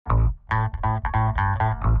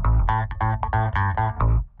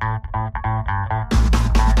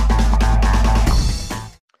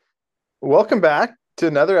Welcome back to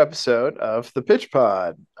another episode of the Pitch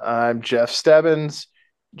Pod. I'm Jeff Stebbins.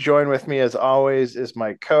 Join with me, as always, is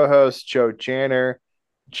my co-host Joe Janner.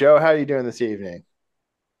 Joe, how are you doing this evening?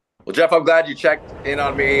 Well, Jeff, I'm glad you checked in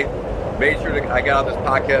on me. Made sure I got on this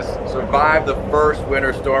podcast. Survived the first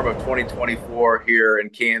winter storm of 2024 here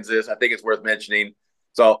in Kansas. I think it's worth mentioning.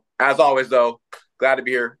 So, as always, though, glad to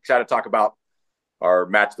be here. Excited to talk about our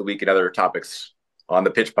match of the week and other topics on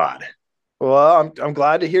the Pitch Pod. Well, I'm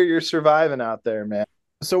glad to hear you're surviving out there, man.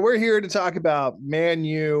 So we're here to talk about Man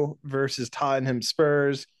U versus Tottenham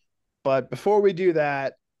Spurs. But before we do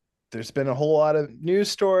that, there's been a whole lot of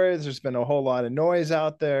news stories. There's been a whole lot of noise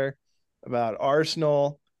out there about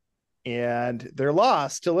Arsenal and their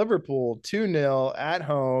loss to Liverpool 2-0 at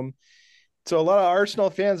home. So a lot of Arsenal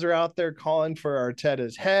fans are out there calling for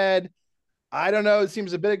Arteta's head. I don't know. It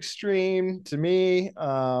seems a bit extreme to me.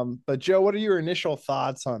 But Joe, what are your initial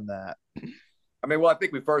thoughts on that? I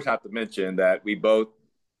think we first have to mention that we both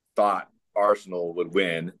thought Arsenal would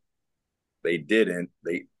win. They didn't.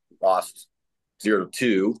 They lost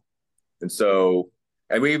 0-2.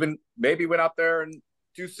 And we even maybe went out there and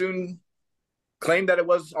too soon claimed that it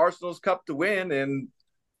was Arsenal's cup to win. And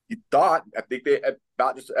I think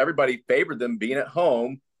about just everybody favored them being at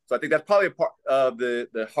home. So I think that's probably a part of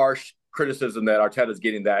the harsh criticism that Arteta's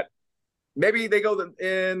getting, that maybe they go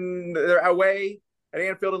in their away at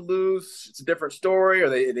Anfield and lose. It's a different story, or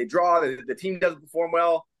they draw, the team doesn't perform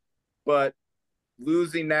well, but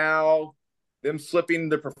losing now, them slipping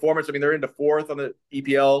the performance. I mean, they're into fourth on the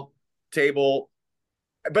EPL table.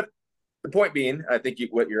 But the point being, I think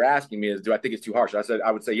what you're asking me is, do I think it's too harsh?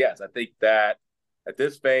 I would say yes. I think that at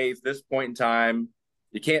this phase, this point in time,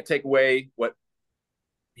 you can't take away what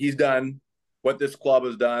he's done, what this club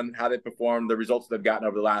has done, how they performed, the results they've gotten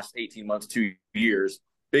over the last 18 months, 2 years.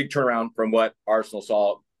 Big turnaround from what Arsenal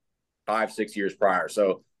saw 5-6 years prior.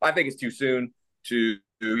 So I think it's too soon to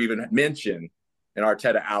even mention an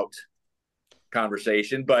Arteta out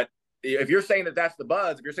conversation. But if you're saying that that's the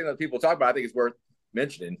buzz, if you're saying that people talk about it, I think it's worth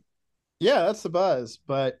mentioning. Yeah, that's the buzz.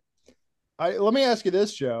 But let me ask you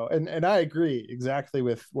this, Joe, and I agree exactly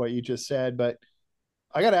with what you just said, but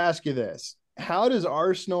I got to ask you this. How does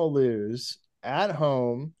Arsenal lose at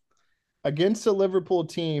home against a Liverpool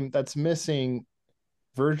team that's missing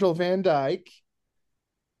Virgil van Dijk,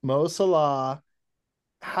 Mo Salah?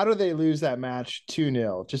 How do they lose that match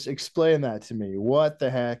 2-0? Just explain that to me. What the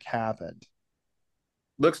heck happened?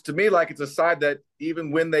 Looks to me like it's a side that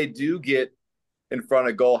even when they do get in front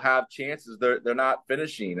of goal, have chances, they're not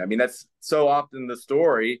finishing. I mean, that's so often the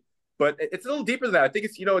story, but it's a little deeper than that. I think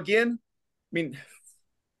it's, again, I mean,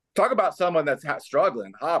 talk about someone that's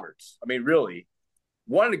struggling, Havertz. I mean, really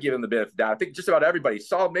wanted to give him the benefit of the doubt. I think just about everybody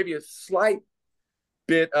saw maybe a slight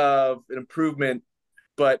bit of an improvement,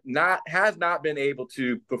 but has not been able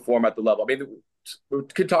to perform at the level. I mean, we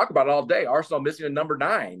could talk about it all day. Arsenal missing a number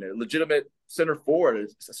 9, a legitimate center forward,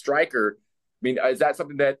 a striker. I mean, is that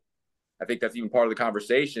something that, I think that's even part of the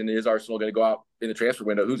conversation? Is Arsenal going to go out in the transfer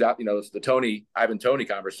window? Who's out? It's the Ivan Toney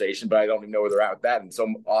conversation, but I don't even know where they're at with that. And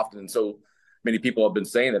so often and so many people have been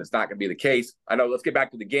saying that it's not going to be the case. I know. Let's get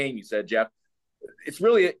back to the game. You said, Jeff, it's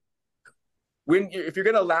really if you're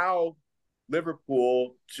going to allow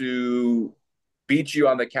Liverpool to beat you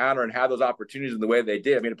on the counter and have those opportunities in the way they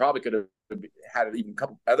did. I mean, it probably could have had even a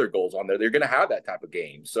couple other goals on there. They're going to have that type of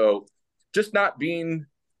game. So just not being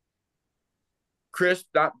crisp,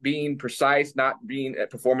 not being precise, not being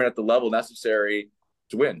performing at the level necessary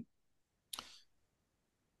to win.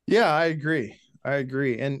 Yeah, I agree.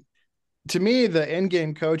 And to me, the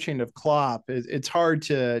in-game coaching of Klopp it's hard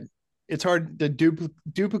to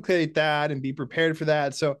duplicate that and be prepared for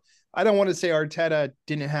that. So I don't want to say Arteta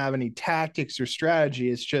didn't have any tactics or strategy.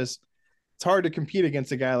 It's hard to compete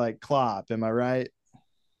against a guy like Klopp. Am I right?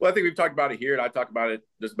 Well, I think we've talked about it here, and I talk about it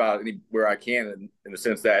just about anywhere I can, in the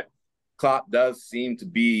sense that Klopp does seem to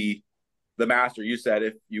be the master, you said,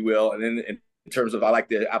 if you will. And then in terms of, I like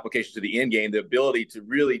the application to the end game, the ability to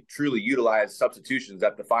really, truly utilize substitutions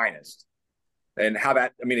at the finest. And how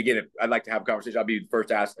that, I mean, again, if I'd like to have a conversation, I'll be the first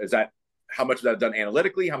to ask, how much is that done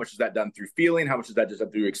analytically? How much is that done through feeling? How much is that just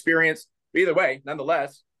done through experience? But either way,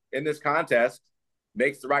 nonetheless, in this contest,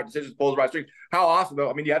 makes the right decisions, pulls the right strings. How awesome, though,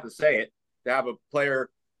 I mean, you have to say it, to have a player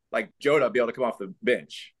like Jota be able to come off the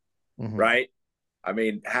bench, right? I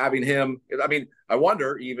mean, having him, I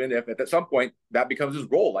wonder even if at some point that becomes his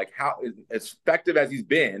role, like how as effective as he's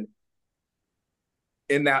been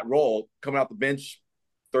in that role, coming off the bench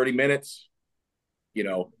 30 minutes, you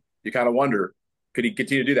kind of wonder, could he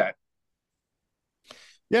continue to do that?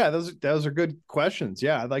 Yeah, those are good questions.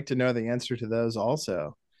 Yeah, I'd like to know the answer to those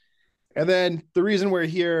also. And then the reason we're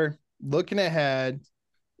here, looking ahead,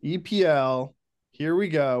 EPL, here we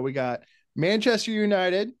go. We got Manchester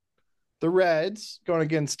United, the Reds going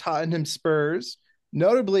against Tottenham Spurs.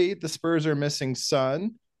 Notably, the Spurs are missing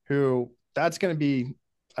Son, who that's going to be,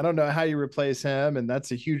 I don't know how you replace him. And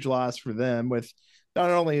that's a huge loss for them with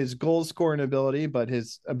not only his goal scoring ability, but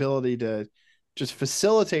his ability to just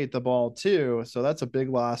facilitate the ball too. So that's a big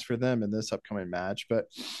loss for them in this upcoming match. But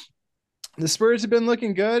the Spurs have been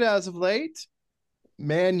looking good as of late.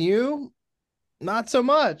 Man, you not so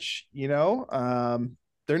much, they're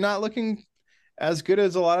not looking as good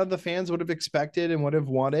as a lot of the fans would have expected and would have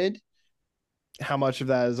wanted. How much of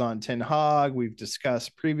that is on Ten Hag? We've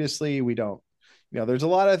discussed previously. We don't, there's a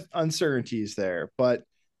lot of uncertainties there, but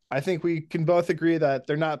I think we can both agree that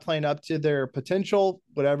they're not playing up to their potential,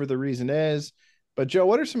 whatever the reason is. But Joe,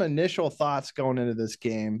 what are some initial thoughts going into this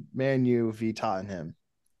game, Man U v Tottenham?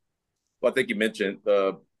 Well, I think you mentioned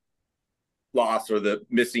the loss or the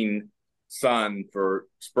missing son for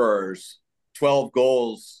Spurs. 12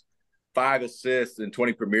 goals, 5 assists in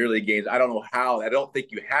 20 Premier League games. I don't know how. I don't think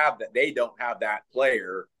you have that. They don't have that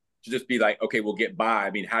player to just be like, okay, we'll get by.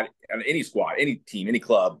 I mean, how any squad, any team, any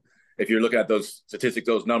club, if you're looking at those statistics,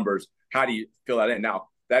 those numbers, how do you fill that in? Now,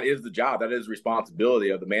 that is the job. That is the responsibility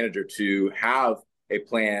of the manager to have a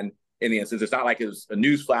plan in the instance. It's not like it's a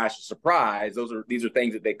newsflash, a surprise. These are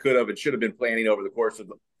things that they could have and should have been planning over the course of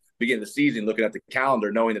the beginning of the season, looking at the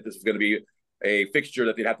calendar, knowing that this is going to be a fixture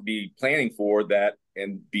that they'd have to be planning for that,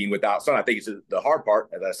 and being without Son. I think it's the hard part,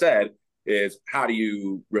 as I said, is how do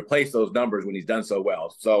you replace those numbers when he's done so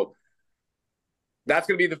well? So that's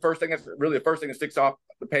going to be the first thing. That's really the first thing that sticks off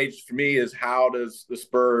the page for me is how does the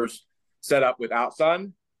Spurs set up without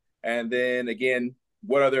Son? And then again,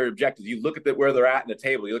 what are their objectives? You look at where they're at in the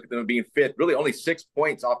table. You look at them being fifth, really only 6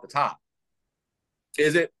 points off the top.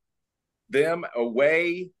 Is it them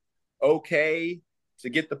away okay to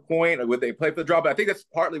get the point, or would they play for the draw? But I think that's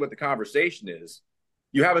partly what the conversation is.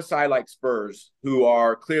 You have a side like Spurs who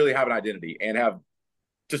are clearly have an identity and have,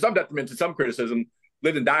 to some detriment, to some criticism,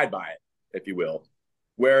 lived and died by it, if you will.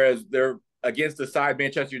 Whereas they're against the side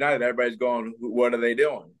Manchester United, everybody's going, what are they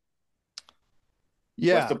doing?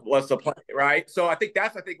 Yeah. What's the play, right? So I think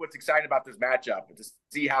what's exciting about this matchup, to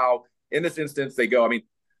see how in this instance they go. I mean,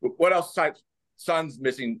 what else Son's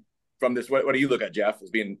missing from this? What do you look at, Jeff, as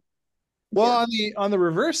being Well, important? on the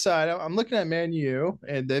reverse side, I'm looking at Man U,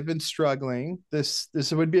 and they've been struggling. This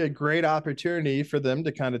would be a great opportunity for them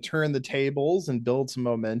to kind of turn the tables and build some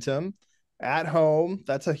momentum at home.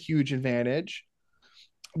 That's a huge advantage.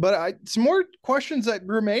 But some more questions that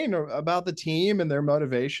remain about the team and their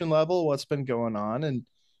motivation level, what's been going on,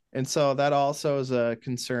 and so that also is a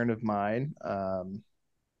concern of mine.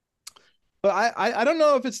 But I don't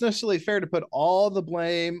know if it's necessarily fair to put all the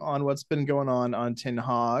blame on what's been going on Ten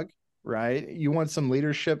Hag, right? You want some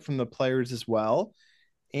leadership from the players as well.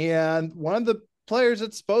 And one of the players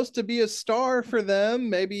that's supposed to be a star for them,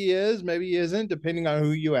 maybe he is, maybe he isn't, depending on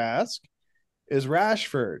who you ask, is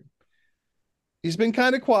Rashford. He's been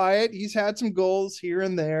kind of quiet. He's had some goals here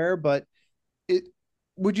and there, but it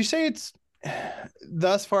would you say it's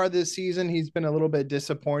thus far this season he's been a little bit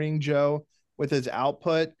disappointing, Joe, with his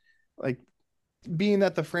output? Like being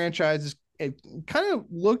that the franchise is, it kind of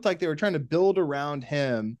looked like they were trying to build around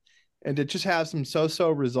him and to just have some so-so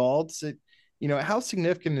results. How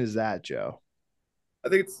significant is that, Joe? I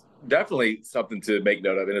think it's definitely something to make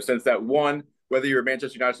note of, in a sense that, one, whether you're a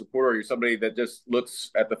Manchester United supporter or you're somebody that just looks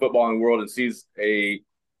at the footballing world and sees a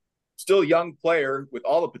still young player with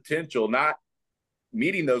all the potential not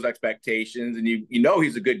meeting those expectations, and you know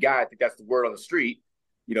he's a good guy. I think that's the word on the street.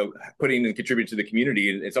 Putting and contributing to the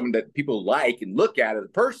community, and something that people like and look at as a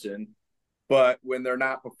person. But when they're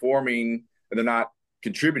not performing and they're not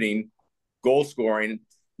contributing, goal scoring,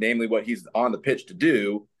 namely what he's on the pitch to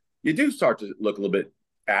do, you do start to look a little bit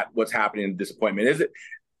at what's happening in disappointment. Is it?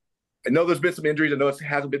 I know there's been some injuries. I know it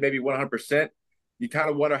hasn't been maybe 100%. You kind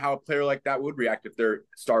of wonder how a player like that would react if they're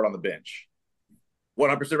start on the bench,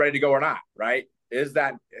 100% ready to go or not, right? Is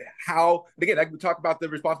that how? Again, we talk about the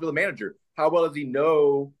responsibility of the manager. How well does he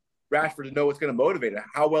know Rashford to know what's going to motivate him?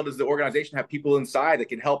 How well does the organization have people inside that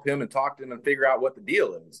can help him and talk to him and figure out what the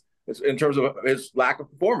deal is in terms of his lack of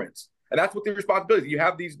performance? And that's what the responsibility is. You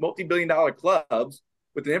have these multi-billion-dollar clubs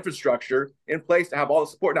with the infrastructure in place to have all the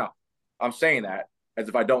support. Now, I'm saying that as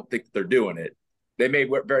if I don't think that they're doing it. They may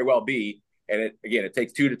very well be. And it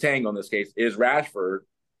takes two to tango in this case. Is Rashford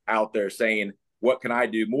out there saying, what can I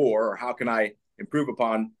do more, or how can I improve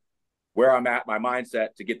upon where I'm at, my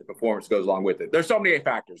mindset, to get the performance that goes along with it? There's so many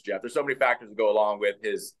factors, Jeff. There's so many factors that go along with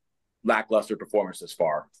his lackluster performance this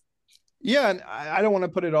far. Yeah, and I don't want to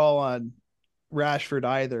put it all on Rashford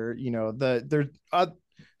either.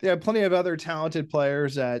 They have plenty of other talented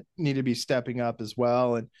players that need to be stepping up as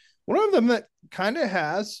well, and one of them that kind of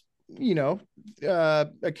has,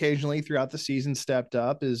 occasionally throughout the season stepped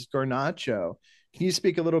up is Garnacho. Can you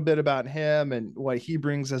speak a little bit about him and what he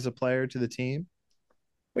brings as a player to the team?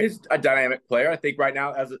 He's a dynamic player. I think right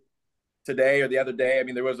now, today or the other day, I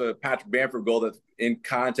mean, there was a Patrick Bamford goal that's in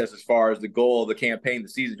contest as far as the goal of the campaign, the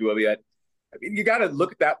season to be at. I mean, you got to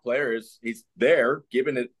look at that player as he's there,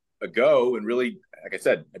 giving it a go, and really, like I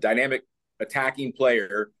said, a dynamic attacking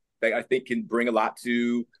player that I think can bring a lot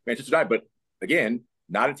to Manchester United. But again,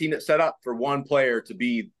 not a team that's set up for one player to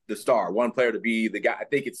be the star, one player to be the guy. I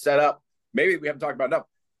think it's set up. Maybe we haven't talked about enough.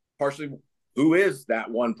 Partially, who is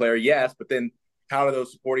that one player? Yes, but then how do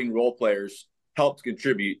those supporting role players help to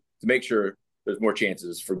contribute to make sure there's more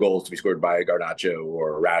chances for goals to be scored by Garnacho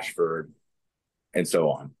or Rashford and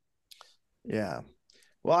so on? Yeah.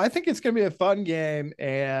 Well, I think it's going to be a fun game,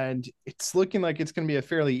 and it's looking like it's going to be a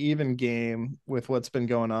fairly even game with what's been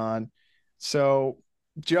going on. So,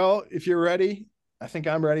 Joe, if you're ready, I think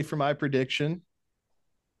I'm ready for my prediction.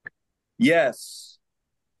 Yes,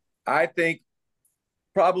 I think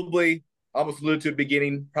probably almost alluded to the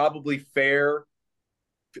beginning, probably fair,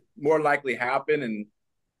 more likely happen, and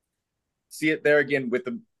see it there again with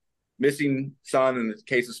the missing Son in the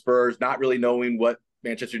case of Spurs, not really knowing what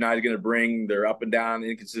Manchester United is going to bring, their up and down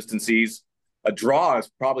inconsistencies. A draw is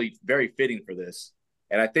probably very fitting for this.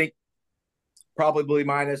 And I think probably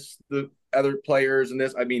minus the other players in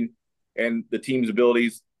this, I mean, and the team's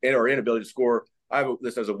abilities or inability to score, I have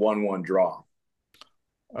this as a 1-1 draw.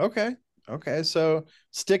 Okay. Okay. So,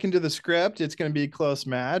 sticking to the script, it's going to be a close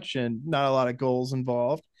match and not a lot of goals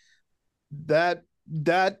involved. That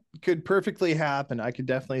could perfectly happen. I could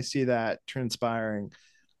definitely see that transpiring.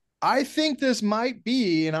 I think this might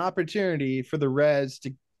be an opportunity for the Reds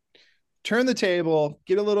to turn the table,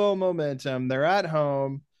 get a little momentum. They're at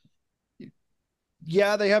home.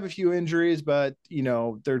 Yeah, they have a few injuries, but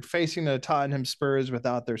they're facing the Tottenham Spurs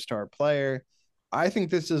without their star player. I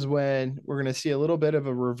think this is when we're going to see a little bit of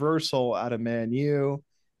a reversal out of Man U,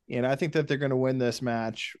 and I think that they're going to win this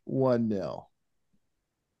match 1-0.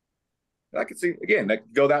 I could see, again, that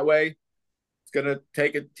could go that way. It's going to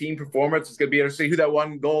take a team performance. It's going to be interesting to see who that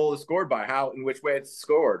one goal is scored by, how, in which way it's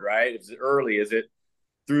scored, right? Is it early? Is it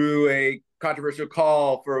through a controversial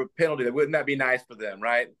call for a penalty? Wouldn't that be nice for them,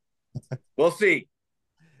 right? We'll see.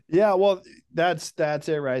 Yeah, well, that's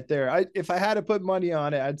it right there. If I had to put money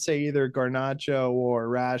on it, I'd say either Garnacho or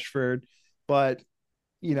Rashford, but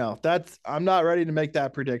that's I'm not ready to make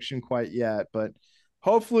that prediction quite yet. But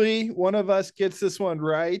hopefully, one of us gets this one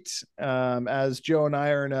right. As Joe and I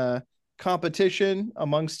are in a competition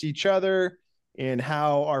amongst each other in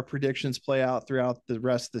how our predictions play out throughout the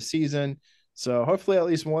rest of the season. So hopefully, at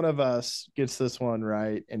least one of us gets this one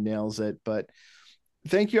right and nails it. But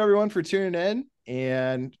thank you everyone for tuning in,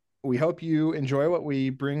 and we hope you enjoy what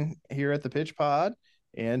we bring here at the Pitch Pod.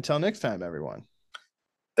 And until next time, everyone.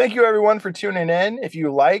 Thank you everyone for tuning in. If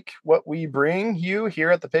you like what we bring you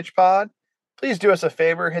here at the Pitch Pod, please do us a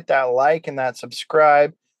favor, hit that like and that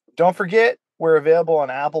subscribe. Don't forget, we're available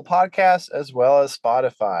on Apple Podcasts as well as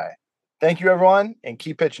Spotify. Thank you everyone, and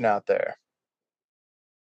keep pitching out there.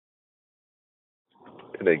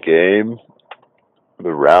 In a game,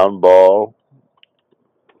 the round ball,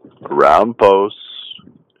 round posts,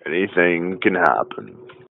 anything can happen.